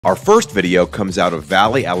Our first video comes out of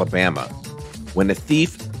Valley, Alabama, when a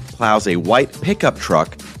thief plows a white pickup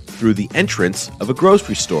truck through the entrance of a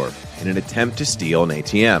grocery store in an attempt to steal an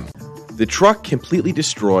ATM. The truck completely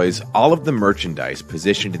destroys all of the merchandise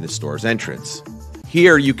positioned in the store's entrance.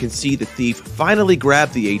 Here you can see the thief finally grab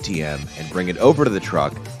the ATM and bring it over to the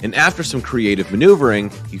truck, and after some creative maneuvering,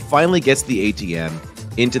 he finally gets the ATM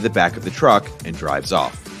into the back of the truck and drives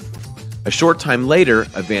off. A short time later,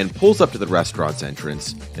 a van pulls up to the restaurant's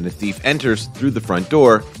entrance, and the thief enters through the front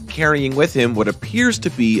door, carrying with him what appears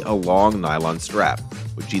to be a long nylon strap,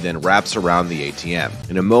 which he then wraps around the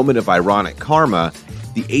ATM. In a moment of ironic karma,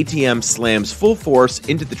 the ATM slams full force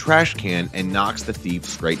into the trash can and knocks the thief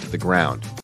straight to the ground.